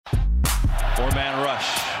Four-man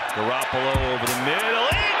rush. Garoppolo over the middle.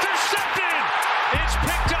 Intercepted! It's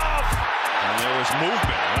picked off! And there was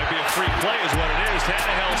movement. It might be a free play is what it is.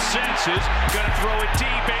 Tannehill senses. Going to throw it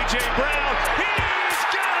deep. A.J. Brown. He's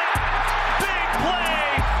got it! Big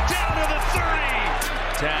play! Down to the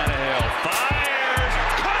 30. Tannehill fires.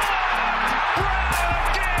 Caught! Brown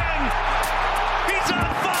again! He's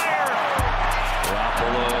on fire!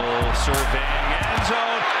 Garoppolo surveying end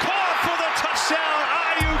zone. Caught for the touchdown.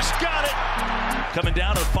 Ayuk's got it! Coming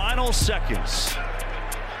down to the final seconds.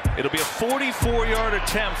 It'll be a 44-yard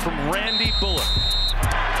attempt from Randy Bullock.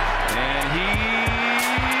 And he's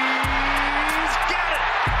got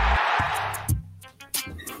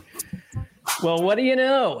it! Well, what do you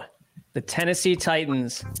know? The Tennessee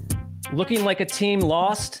Titans, looking like a team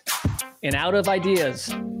lost and out of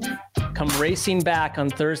ideas, come racing back on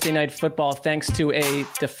Thursday Night Football thanks to a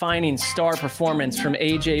defining star performance from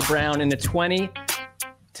A.J. Brown in the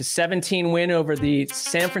 20-17 win over the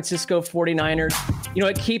San Francisco 49ers. You know,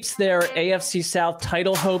 it keeps their AFC South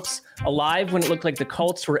title hopes alive when it looked like the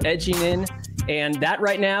Colts were edging in. And that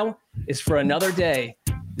right now is for another day.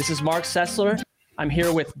 This is Mark Sessler. I'm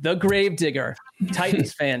here with the Gravedigger,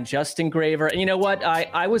 Titans fan, Justin Graver. And you know what?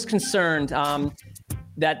 I was concerned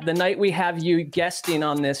that the night we have you guesting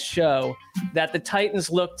on this show, that the Titans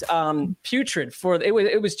looked putrid.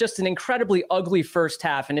 It was just an incredibly ugly first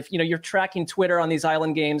half. And if you're tracking Twitter on these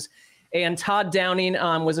island games, and Todd Downing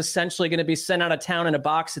was essentially going to be sent out of town in a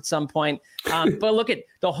box at some point. But look at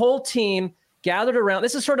the whole team gathered around.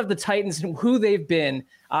 This is sort of the Titans and who they've been.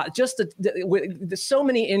 With so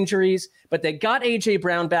many injuries, but they got A.J.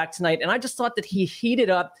 Brown back tonight. And I just thought that he heated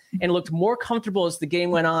up and looked more comfortable as the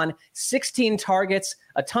game went on. 16 targets,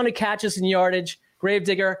 a ton of catches and yardage.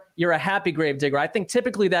 Gravedigger, you're a happy Gravedigger. I think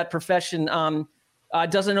typically that profession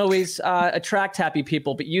doesn't always attract happy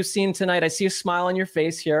people, but you've seen tonight. I see a smile on your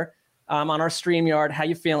face here on our StreamYard. How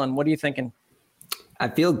you feeling? What are you thinking? I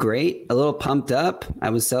feel great, a little pumped up. I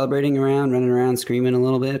was celebrating around, running around, screaming a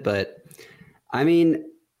little bit. But, I mean,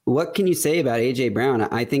 what can you say about A.J. Brown?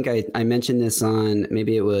 I think I mentioned this on,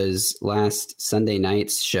 maybe it was last Sunday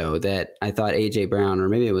night's show, that I thought A.J. Brown, or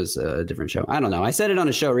maybe it was a different show. I don't know. I said it on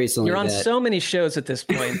a show recently. You're on so many shows at this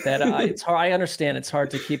point that it's hard. I understand it's hard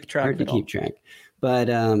to keep track. Hard to keep track. But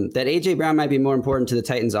that A.J. Brown might be more important to the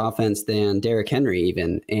Titans offense than Derrick Henry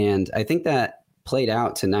even. And I think that played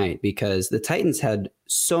out tonight because the Titans had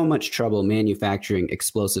so much trouble manufacturing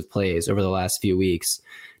explosive plays over the last few weeks,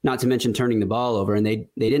 not to mention turning the ball over. And they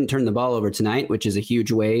didn't turn the ball over tonight, which is a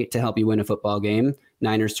huge way to help you win a football game.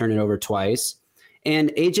 Niners turn it over twice.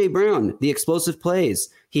 And A.J. Brown, the explosive plays.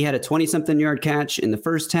 He had a 20-something yard catch in the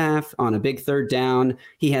first half on a big third down.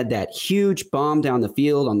 He had that huge bomb down the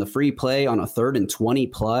field on the free play on a 3rd and 20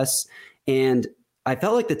 plus. And I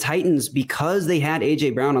felt like the Titans, because they had A.J.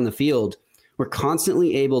 Brown on the field, were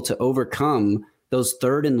constantly able to overcome those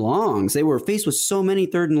 3rd and longs. They were faced with so many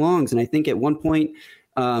 3rd and longs. And I think at one point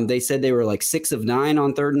they said they were like 6 of 9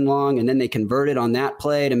 on 3rd and long. And then they converted on that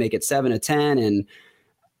play to make it 7 of 10. And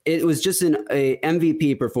it was just a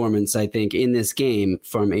MVP performance, I think, in this game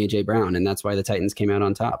from A.J. Brown. And that's why the Titans came out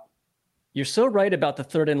on top. You're so right about the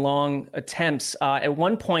 3rd and long attempts. At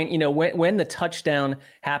one point, when the touchdown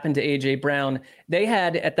happened to A.J. Brown, they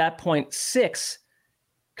had at that point 6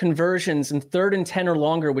 conversions in 3rd and 10 or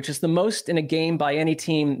longer, which is the most in a game by any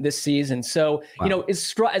team this season. So, wow.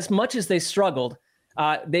 As much as they struggled,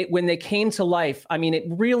 when they came to life, I mean, it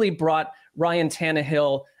really brought Ryan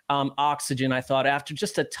Tannehill oxygen, I thought, after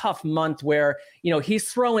just a tough month where,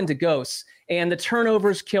 he's throwing to ghosts and the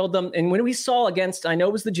turnovers killed them. And when we saw against, I know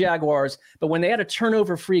it was the Jaguars, but when they had a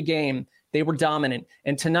turnover-free game, they were dominant.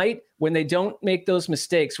 And tonight, when they don't make those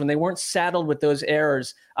mistakes, when they weren't saddled with those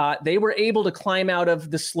errors, they were able to climb out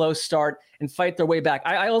of the slow start and fight their way back.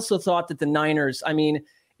 I also thought that the Niners, I mean,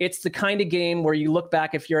 it's the kind of game where you look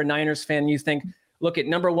back, if you're a Niners fan, you think, look at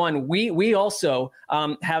number one, we also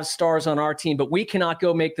have stars on our team, but we cannot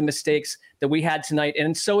go make the mistakes that we had tonight.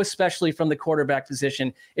 And so especially from the quarterback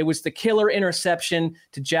position, it was the killer interception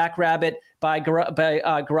to Jackrabbit by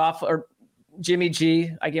Garoppolo, or Jimmy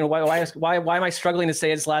G. Why am I struggling to say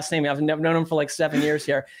his last name? I've never known him for like 7 years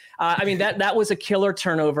here. I mean, that was a killer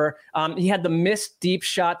turnover. He had the missed deep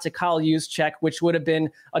shot to Kyle Juszczyk, which would have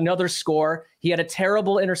been another score. He had a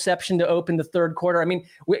terrible interception to open the third quarter. I mean,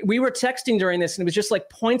 we were texting during this, and it was just like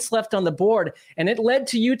points left on the board, and it led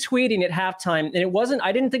to you tweeting at halftime. And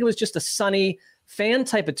I didn't think it was just a sunny fan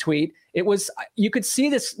type of tweet. It was, you could see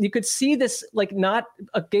this like not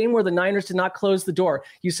a game where the Niners did not close the door.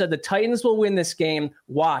 You said the Titans will win this game,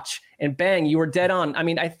 watch, and bang, you were dead on. I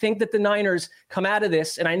mean, I think that the Niners come out of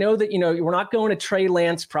this, and I know that, we're not going to Trey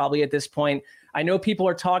Lance probably at this point, I know people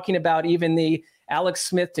are talking about even the Alex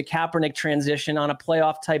Smith to Kaepernick transition on a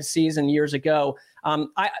playoff type season years ago.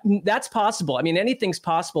 That's possible. I mean, anything's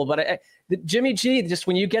possible, but Jimmy G, just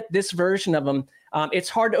when you get this version of him, it's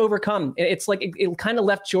hard to overcome. It's like it kind of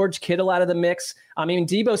left George Kittle out of the mix. I mean,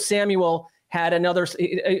 Deebo Samuel had another,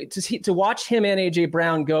 to watch him and A.J.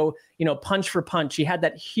 Brown go, punch for punch. He had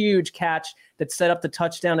that huge catch that set up the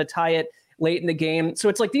touchdown to tie it late in the game. So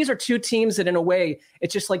it's like these are two teams that in a way,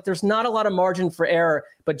 it's just like there's not a lot of margin for error.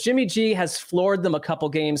 But Jimmy G has floored them a couple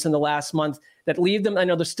games in the last month that leave them, I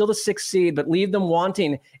know they're still the 6th seed, but leave them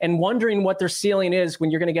wanting and wondering what their ceiling is when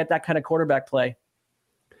you're going to get that kind of quarterback play.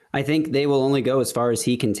 I think they will only go as far as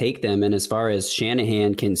he can take them and as far as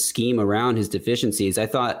Shanahan can scheme around his deficiencies. I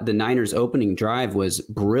thought the Niners' opening drive was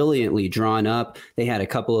brilliantly drawn up. They had a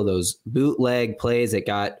couple of those bootleg plays that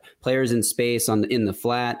got players in space in the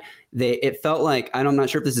flat. It felt like, I'm not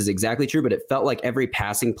sure if this is exactly true, but it felt like every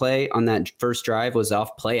passing play on that first drive was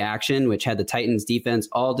off play action, which had the Titans defense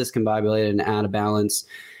all discombobulated and out of balance.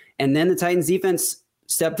 And then the Titans defense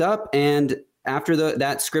stepped up, and after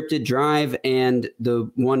that scripted drive and the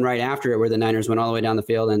one right after it where the Niners went all the way down the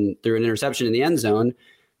field and threw an interception in the end zone,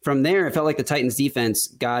 from there, it felt like the Titans defense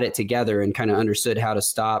got it together and kind of understood how to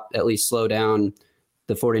stop, at least slow down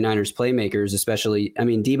the 49ers playmakers, especially. I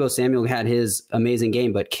mean, Deebo Samuel had his amazing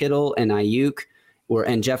game, but Kittle and Ayuk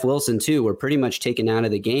and Jeff Wilson too were pretty much taken out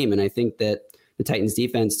of the game. And I think that the Titans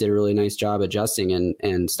defense did a really nice job adjusting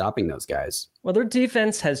and stopping those guys. Well, their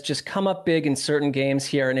defense has just come up big in certain games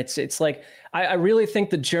here. And it's like, I really think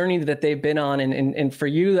the journey that they've been on and for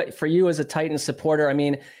you as a Titans supporter, I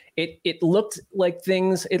mean, it looked like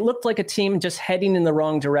a team just heading in the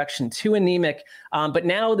wrong direction, too anemic. But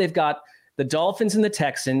now they've got the Dolphins and the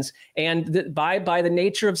Texans, and by the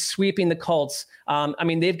nature of sweeping the Colts, I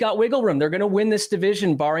mean, they've got wiggle room. They're going to win this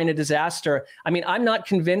division, barring a disaster. I mean, I'm not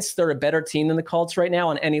convinced they're a better team than the Colts right now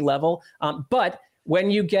on any level. But when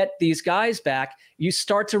you get these guys back, you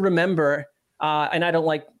start to remember, and I don't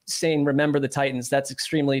like saying remember the Titans. That's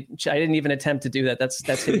extremely, I didn't even attempt to do that.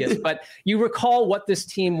 That's hideous. But you recall what this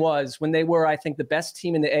team was when they were, I think, the best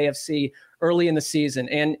team in the AFC early in the season.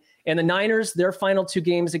 And the Niners, their final 2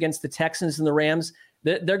 games against the Texans and the Rams,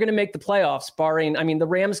 they're going to make the playoffs, barring, I mean, the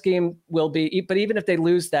Rams game will be, but even if they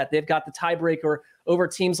lose that, they've got the tiebreaker over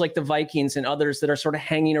teams like the Vikings and others that are sort of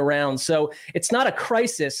hanging around. So it's not a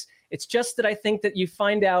crisis. It's just that I think that you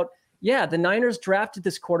find out, yeah, the Niners drafted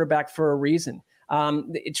this quarterback for a reason.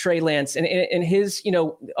 Trey Lance and his,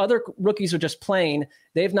 other rookies are just playing.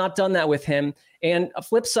 They've not done that with him. And a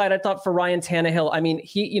flip side, I thought for Ryan Tannehill, I mean,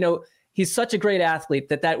 he's such a great athlete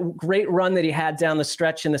that great run that he had down the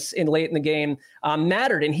stretch in late in the game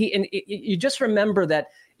mattered. And you just remember that,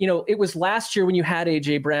 it was last year when you had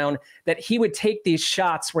A.J. Brown that he would take these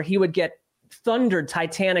shots where he would get thundered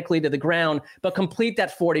titanically to the ground, but complete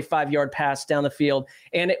that 45-yard pass down the field.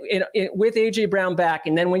 And with A.J. Brown back,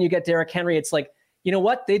 and then when you get Derrick Henry, it's like, you know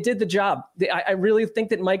what? They did the job. I really think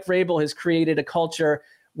that Mike Vrabel has created a culture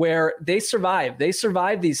where they survive. They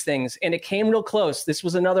survive these things, and it came real close. This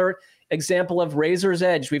was another example of razor's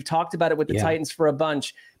edge. We've talked about it with the Titans for a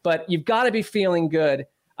bunch, but you've got to be feeling good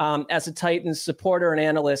as a Titans supporter and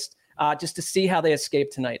analyst just to see how they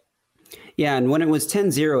escaped tonight. Yeah, and when it was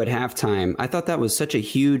 10-0 at halftime, I thought that was such a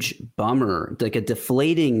huge bummer, like a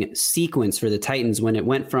deflating sequence for the Titans when it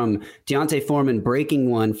went from Deontay Foreman breaking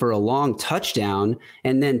one for a long touchdown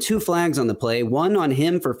and then 2 flags on the play, one on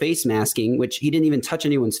him for face masking, which he didn't even touch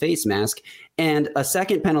anyone's face mask, and a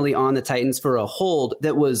second penalty on the Titans for a hold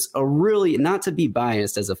that was a really, not to be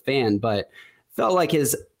biased as a fan, but felt like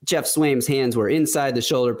Jeff Swaim's hands were inside the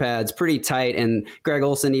shoulder pads, pretty tight, and Greg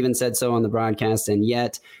Olsen even said so on the broadcast, and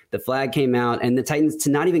yet the flag came out, and the Titans to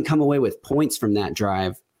not even come away with points from that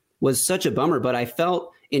drive was such a bummer, but I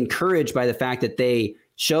felt encouraged by the fact that they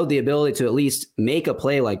showed the ability to at least make a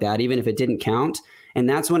play like that, even if it didn't count, and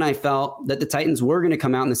that's when I felt that the Titans were going to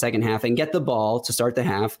come out in the second half and get the ball to start the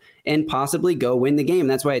half and possibly go win the game.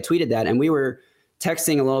 That's why I tweeted that, and we were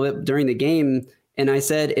texting a little bit during the game, and I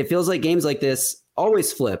said, it feels like games like this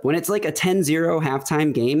always flip. When it's like a 10-0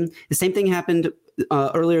 halftime game, the same thing happened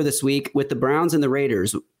earlier this week with the Browns and the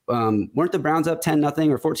Raiders. Weren't the Browns up 10-0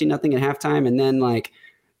 or 14-0 at halftime? And then like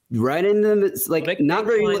right in them, it's like they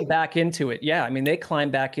climb back into it. Yeah. I mean, they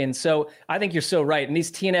climb back in. So I think you're so right. In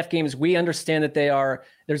these TNF games, we understand that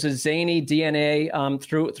there's a zany DNA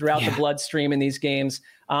throughout the bloodstream in these games.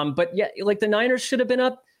 But yeah, like the Niners should have been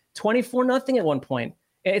up 24-0 at one point.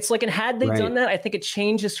 It's like, and had they done that, I think it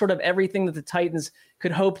changes sort of everything that the Titans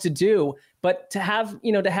could hope to do. But to have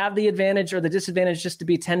the advantage or the disadvantage just to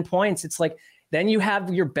be 10 points, it's like, then you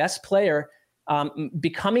have your best player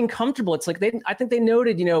becoming comfortable. It's like I think they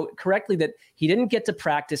noted, correctly that he didn't get to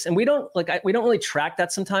practice, and we don't really track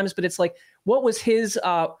that sometimes. But it's like, what was his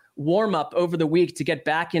warm up over the week to get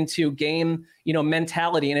back into game,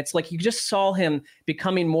 mentality? And it's like you just saw him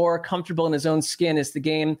becoming more comfortable in his own skin as the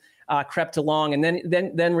game crept along, and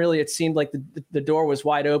then really it seemed like the door was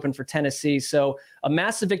wide open for Tennessee. So a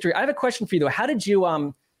massive victory. I have a question for you though. How did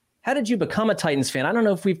you become a Titans fan? I don't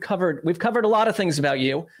know if we've covered a lot of things about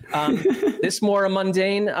you. This more a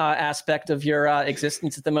mundane aspect of your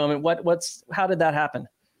existence at the moment. How did that happen?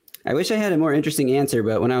 I wish I had a more interesting answer,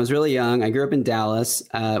 but when I was really young, I grew up in Dallas.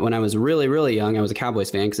 When I was really, really young, I was a Cowboys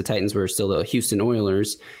fan because the Titans were still the Houston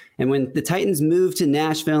Oilers. And when the Titans moved to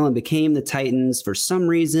Nashville and became the Titans, for some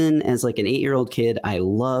reason, as like an 8-year-old kid, I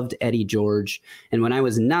loved Eddie George. And when I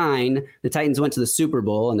was 9, the Titans went to the Super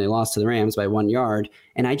Bowl and they lost to the Rams by 1 yard.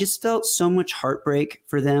 And I just felt so much heartbreak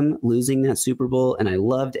for them losing that Super Bowl. And I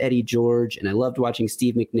loved Eddie George and I loved watching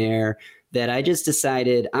Steve McNair, that I just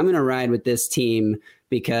decided I'm going to ride with this team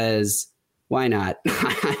because why not?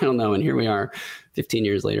 I don't know. And here we are 15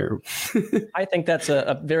 years later. I think that's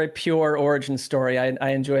a very pure origin story. I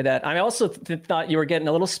enjoy that. I also thought you were getting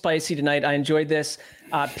a little spicy tonight. I enjoyed this.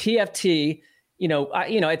 PFT,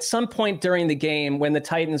 at some point during the game when the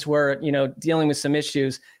Titans were, dealing with some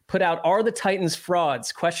issues, put out, "Are the Titans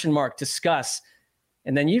frauds? ? Discuss."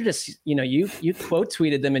 And then you just, you quote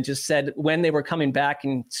tweeted them and just said when they were coming back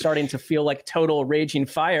and starting to feel like total raging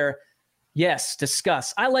fire, "Yes,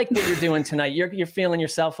 discuss." I like what you're doing tonight. You're feeling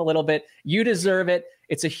yourself a little bit. You deserve it.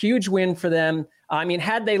 It's a huge win for them. I mean,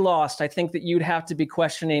 had they lost, I think that you'd have to be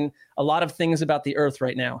questioning a lot of things about the earth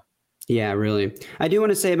right now. Yeah, really. I do want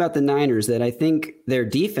to say about the Niners that I think their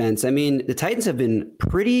defense, the Titans have been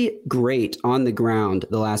pretty great on the ground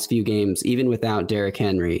the last few games, even without Derrick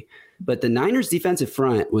Henry. But the Niners defensive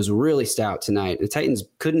front was really stout tonight. The Titans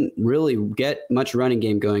couldn't really get much running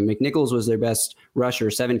game going. McNichols was their best rusher,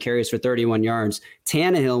 7 carries for 31 yards.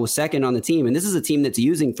 Tannehill was second on the team. And this is a team that's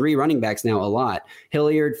using 3 running backs now a lot.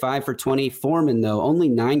 Hilliard, 5 for 20. Foreman, though, only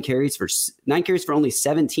 9 carries for only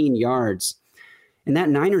 17 yards. And that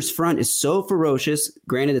Niners front is so ferocious.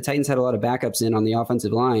 Granted, the Titans had a lot of backups in on the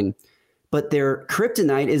offensive line, but their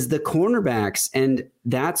kryptonite is the cornerbacks. And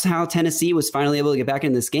that's how Tennessee was finally able to get back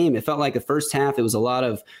in this game. It felt like the first half, it was a lot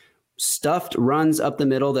of stuffed runs up the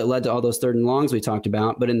middle that led to all those 3rd and longs we talked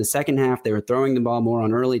about. But in the second half, they were throwing the ball more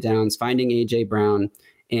on early downs, finding A.J. Brown.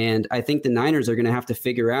 And I think the Niners are going to have to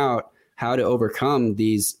figure out how to overcome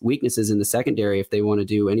these weaknesses in the secondary if they want to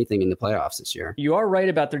do anything in the playoffs this year. You are right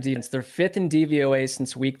about their defense. They're 5th in DVOA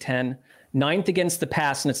since week 10, 9th against the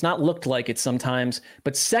pass, and it's not looked like it sometimes,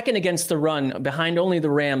 but 2nd against the run, behind only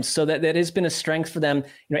the Rams. So that has been a strength for them.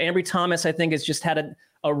 Ambry Thomas, I think, has just had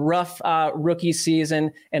a rough rookie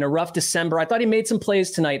season and a rough December. I thought he made some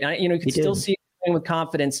plays tonight. You can still see him playing with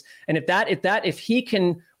confidence. And if he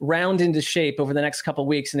can round into shape over the next couple of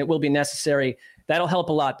weeks, and it will be necessary, that'll help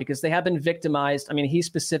a lot because they have been victimized. he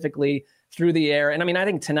specifically through the air. And I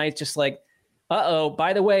think tonight's just like,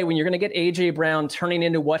 by the way, when you're going to get A.J. Brown turning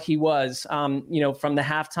into what he was, from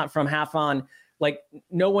half on, like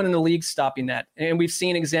no one in the league stopping that. And we've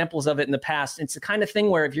seen examples of it in the past. It's the kind of thing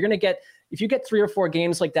where if you get 3 or 4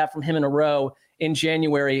 games like that from him in a row in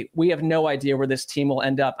January, we have no idea where this team will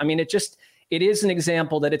end up. It is an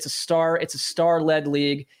example that it's a star-led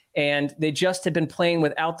league. And they just have been playing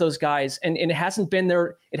without those guys. And it hasn't been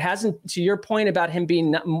there. It hasn't, to your point about him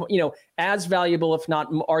being, as valuable, if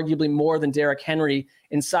not arguably more than Derrick Henry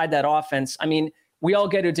inside that offense. We all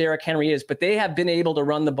get who Derrick Henry is, but they have been able to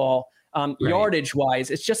run the ball yardage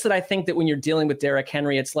wise. It's just that I think that when you're dealing with Derrick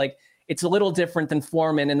Henry, it's like, it's a little different than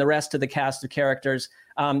Foreman and the rest of the cast of characters.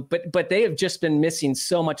 But they have just been missing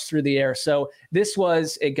so much through the air. So this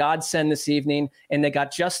was a godsend this evening, and they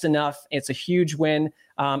got just enough. It's a huge win.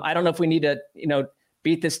 I don't know if we need to,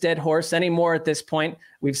 beat this dead horse anymore at this point.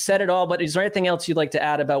 We've said it all, but is there anything else you'd like to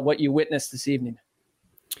add about what you witnessed this evening?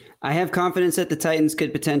 I have confidence that the Titans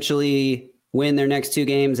could potentially win their next 2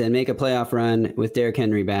 games and make a playoff run with Derrick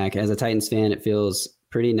Henry back. As a Titans fan, it feels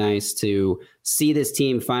pretty nice to see this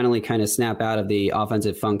team finally kind of snap out of the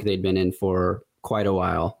offensive funk they'd been in for quite a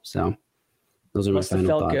while. So those are my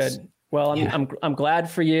final thoughts. Good. Well, I'm glad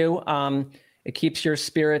for you. It keeps your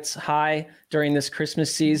spirits high during this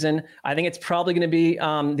Christmas season. I think it's probably going to be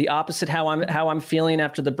the opposite how I'm feeling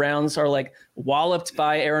after the Browns are like walloped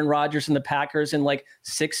by Aaron Rodgers and the Packers in like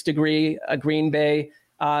 6-degree Green Bay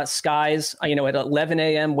skies, at 11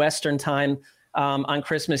 a.m. Western time on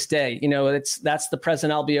Christmas Day. That's the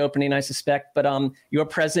present I'll be opening, I suspect. But your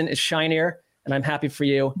present is shinier, and I'm happy for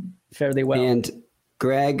you. Fare thee well. And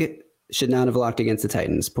Greg should not have locked against the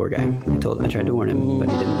Titans. Poor guy. I tried to warn him, but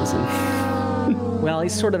he didn't listen. Well,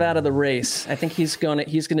 he's sort of out of the race. I think he's gonna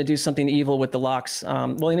do something evil with the locks.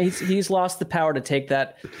 Well, he's lost the power to take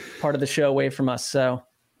that part of the show away from us. So,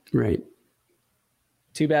 right.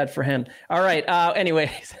 Too bad for him. All right.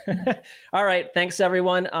 Anyways, all right. Thanks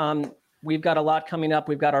everyone. We've got a lot coming up.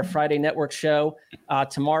 We've got our Friday Network show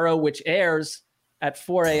tomorrow, which airs at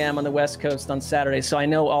 4 a.m. on the West Coast on Saturday. So I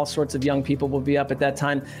know all sorts of young people will be up at that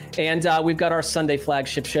time. And we've got our Sunday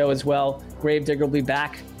flagship show as well. Gravedigger will be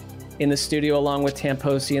back in the studio along with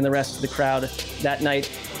Tamposi and the rest of the crowd that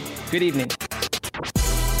night. Good evening.